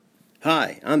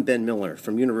Hi, I'm Ben Miller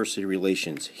from University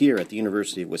Relations here at the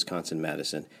University of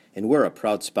Wisconsin-Madison, and we're a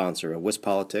proud sponsor of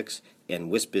WisPolitics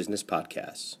and WisBusiness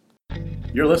podcasts.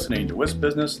 You're listening to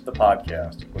WisBusiness, the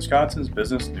podcast, Wisconsin's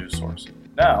business news source.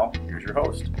 Now, here's your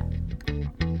host.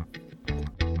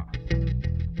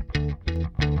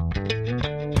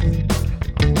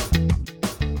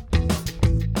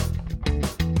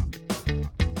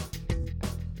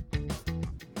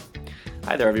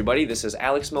 Hi there, everybody. This is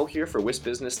Alex Moe here for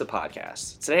WisBusiness, the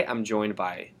podcast. Today, I'm joined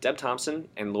by Deb Thompson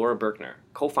and Laura Berkner,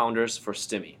 co-founders for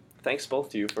Stimmy. Thanks both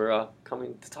to you for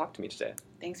coming to talk to me today.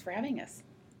 Thanks for having us.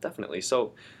 Definitely.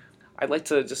 So, I'd like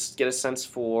to just get a sense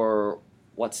for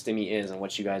what Stimmy is and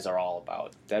what you guys are all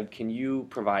about. Deb, can you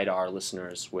provide our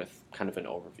listeners with kind of an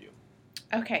overview?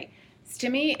 Okay.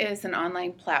 Stimmy is an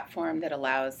online platform that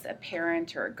allows a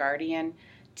parent or a guardian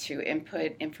to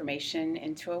input information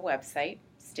into a website,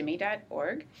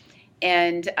 stimmy.org,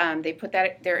 and they put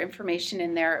their information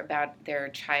in there about their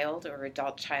child or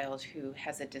adult child who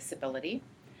has a disability.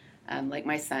 Like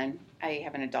my son, I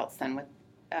have an adult son with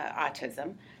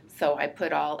autism, so I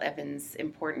put all Evan's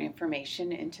important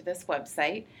information into this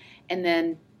website, and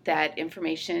then that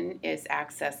information is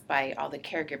accessed by all the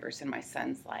caregivers in my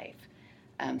son's life.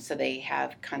 So they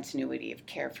have continuity of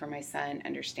care for my son,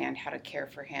 understand how to care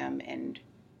for him and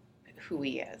who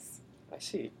he is. I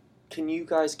see. Can you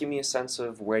guys give me a sense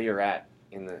of where you're at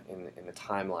in the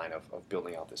timeline of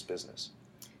building out this business?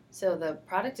 So the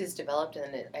product is developed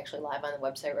and it's actually live on the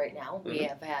website right now. We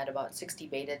have had about 60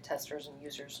 beta testers and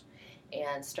users,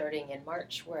 and starting in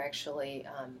March, we're actually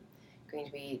going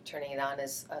to be turning it on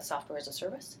as a software as a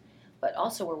service. But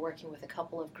also we're working with a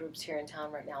couple of groups here in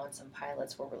town right now and some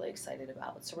pilots we're really excited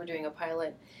about. So we're doing a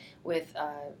pilot with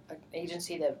an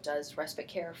agency that does respite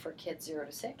care for kids 0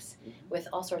 to 6 with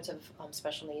all sorts of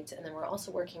special needs. And then we're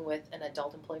also working with an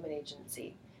adult employment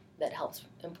agency that helps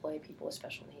employ people with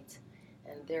special needs.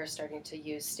 And they're starting to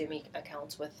use Stimmy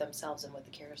accounts with themselves and with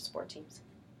the care support teams.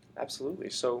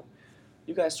 Absolutely. So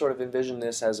you guys sort of envision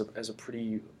this as a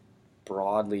pretty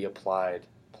broadly applied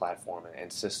platform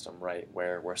and system, right?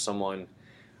 Where someone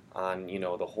on,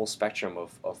 the whole spectrum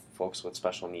of folks with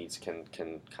special needs can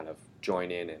kind of join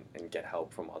in and get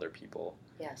help from other people.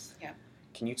 Yes. Yeah.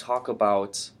 Can you talk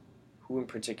about who in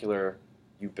particular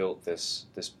you built this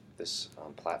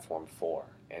platform for,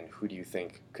 and who do you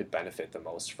think could benefit the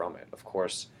most from it? Of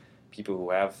course, people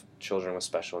who have children with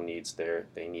special needs,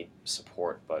 they need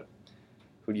support, but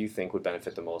who do you think would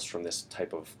benefit the most from this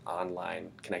type of online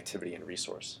connectivity and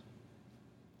resource?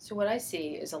 So what I see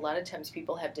is a lot of times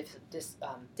people have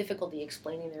difficulty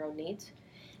explaining their own needs.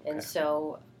 And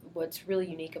so what's really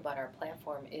unique about our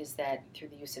platform is that through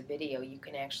the use of video, you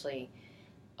can actually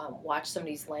watch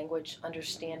somebody's language,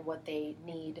 understand what they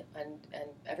need, and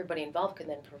everybody involved can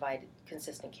then provide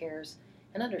consistent cares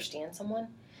and understand someone.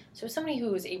 So somebody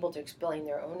who is able to explain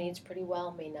their own needs pretty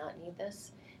well may not need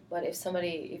this. But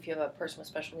if you have a person with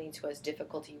special needs who has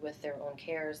difficulty with their own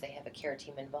cares, they have a care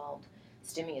team involved,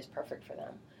 Stimmy is perfect for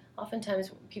them. Oftentimes,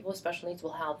 people with special needs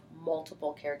will have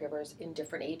multiple caregivers in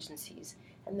different agencies,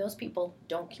 and those people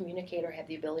don't communicate or have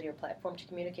the ability or platform to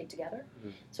communicate together.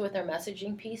 So with our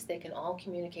messaging piece, they can all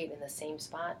communicate in the same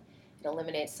spot. It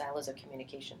eliminates silos of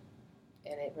communication,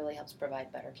 and it really helps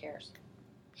provide better cares.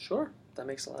 Sure, that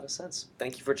makes a lot of sense.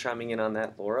 Thank you for chiming in on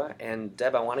that, Laura. And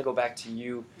Deb, I want to go back to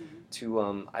you.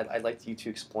 I'd like you to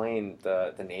explain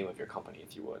the name of your company,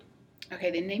 if you would. Okay,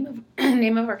 the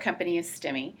name of our company is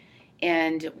Stimmy,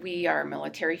 and we are a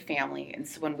military family. And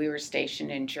so when we were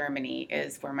stationed in Germany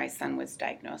is where my son was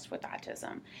diagnosed with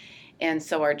autism. And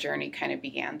so our journey kind of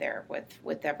began there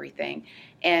with everything.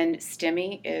 And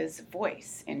Stimmy is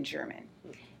voice in German.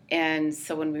 And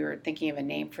so when we were thinking of a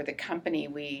name for the company,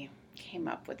 we came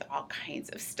up with all kinds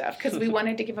of stuff because we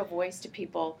wanted to give a voice to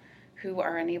people who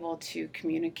are unable to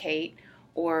communicate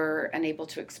or unable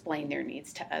to explain their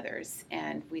needs to others.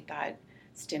 And we thought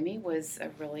Stimmy was a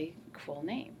really cool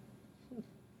name.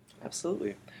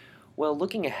 Absolutely. Well,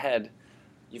 looking ahead,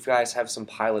 you guys have some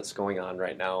pilots going on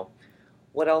right now.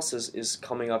 What else is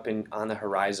coming up on the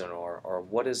horizon, or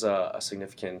what is a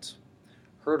significant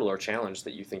hurdle or challenge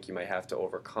that you think you might have to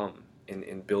overcome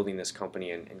in building this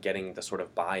company and getting the sort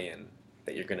of buy-in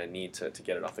that you're going to need to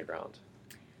get it off the ground?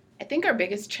 I think our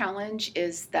biggest challenge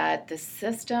is that the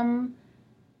system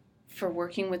for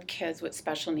working with kids with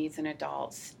special needs and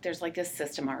adults, there's like this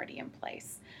system already in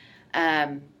place.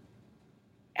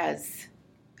 As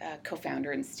a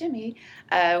co-founder in Stimmy,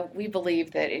 we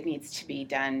believe that it needs to be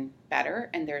done better,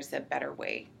 and there's a better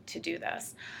way to do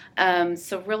this.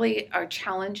 So really our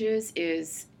challenges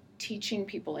is teaching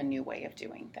people a new way of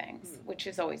doing things, which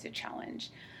is always a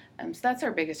challenge. So that's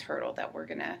our biggest hurdle that we're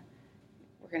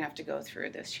we're going to have to go through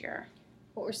this year.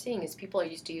 What we're seeing is people are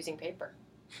used to using paper,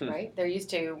 right? They're used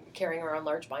to carrying around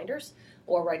large binders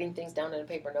or writing things down in a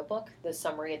paper notebook. The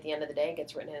summary at the end of the day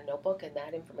gets written in a notebook, and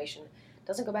that information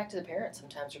doesn't go back to the parent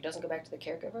sometimes, or doesn't go back to the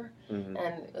caregiver.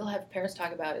 And we'll have parents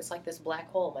talk about it's like this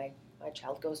black hole. My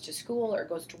child goes to school or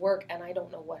goes to work, and I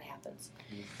don't know what happens.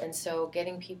 And so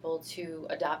getting people to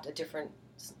adopt a different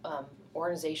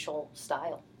organizational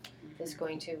style is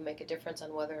going to make a difference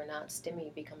on whether or not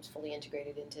STEMI becomes fully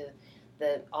integrated into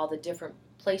all the different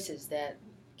places that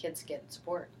kids get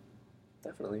support.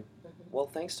 Definitely. Well,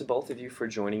 thanks to both of you for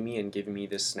joining me and giving me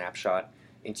this snapshot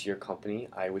into your company.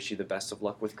 I wish you the best of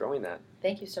luck with growing that.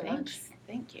 Thank you so much.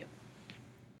 Thank you.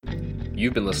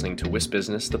 You've been listening to WISP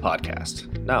Business, the podcast.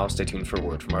 Now stay tuned for a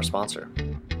word from our sponsor.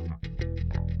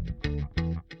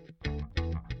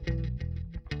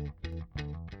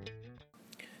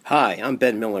 Hi, I'm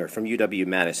Ben Miller from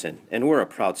UW-Madison, and we're a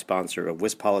proud sponsor of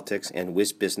WISP Politics and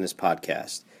WISP Business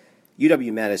Podcast.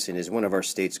 UW-Madison is one of our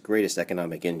state's greatest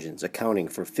economic engines, accounting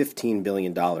for $15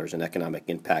 billion in economic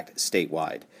impact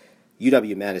statewide.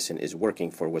 UW-Madison is working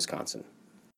for Wisconsin.